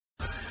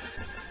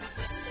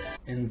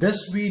In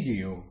this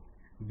video,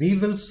 we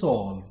will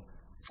solve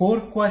 4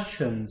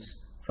 questions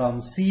from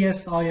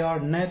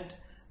CSIR NET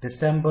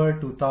December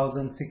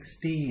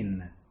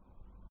 2016.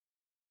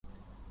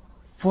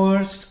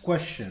 First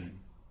question.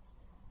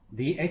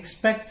 The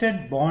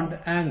expected bond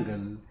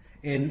angle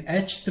in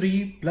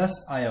H3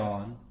 plus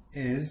ion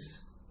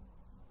is.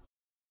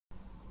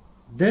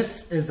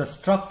 This is a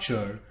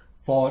structure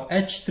for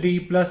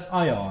H3 plus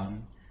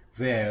ion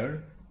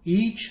where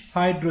each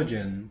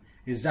hydrogen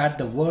is at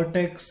the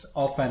vertex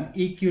of an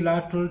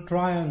equilateral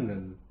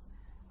triangle.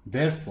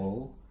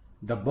 Therefore,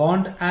 the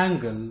bond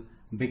angle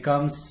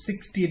becomes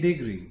 60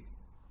 degrees.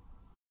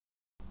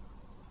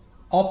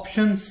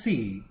 Option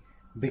C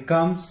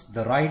becomes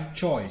the right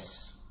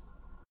choice.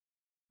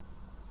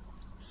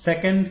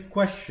 Second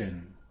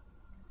question.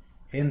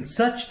 In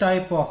such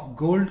type of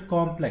gold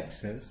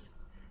complexes,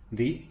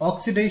 the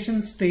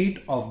oxidation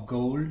state of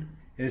gold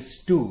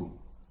is 2.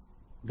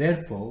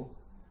 Therefore,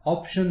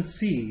 option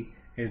C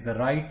is the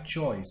right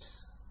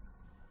choice.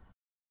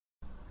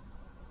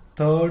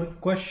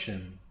 Third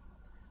question.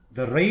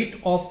 The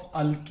rate of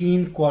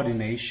alkene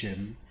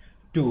coordination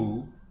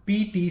to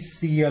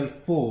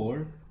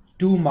PtCl4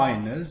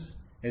 2-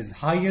 is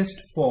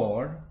highest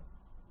for.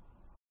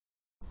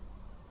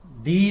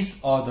 These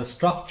are the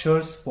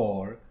structures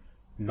for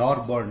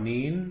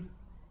norbornene,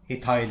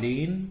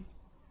 ethylene,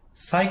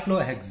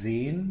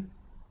 cyclohexene,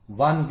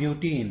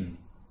 1-butene.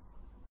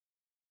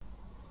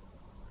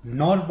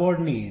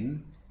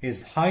 Norbornene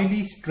is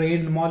highly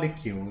strained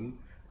molecule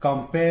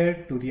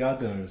compared to the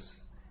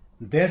others.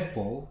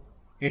 Therefore,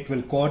 it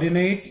will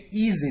coordinate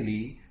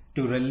easily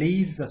to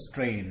release the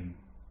strain.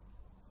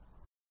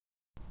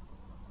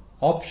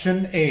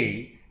 Option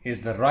A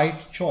is the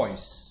right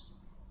choice.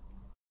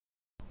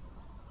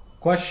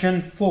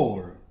 Question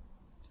 4.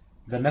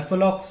 The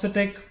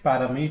nepheloxetic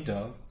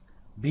parameter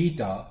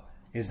beta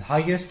is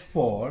highest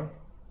for.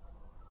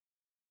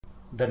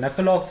 The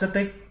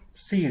nepheloxetic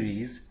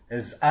series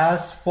is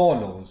as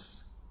follows.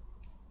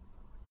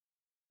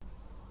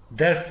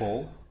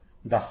 Therefore,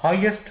 the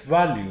highest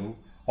value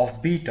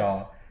of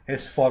beta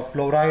is for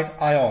fluoride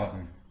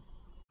ion.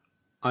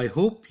 I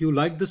hope you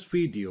like this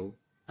video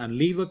and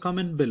leave a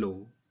comment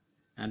below,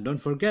 and don't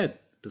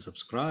forget to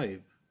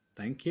subscribe.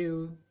 Thank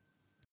you.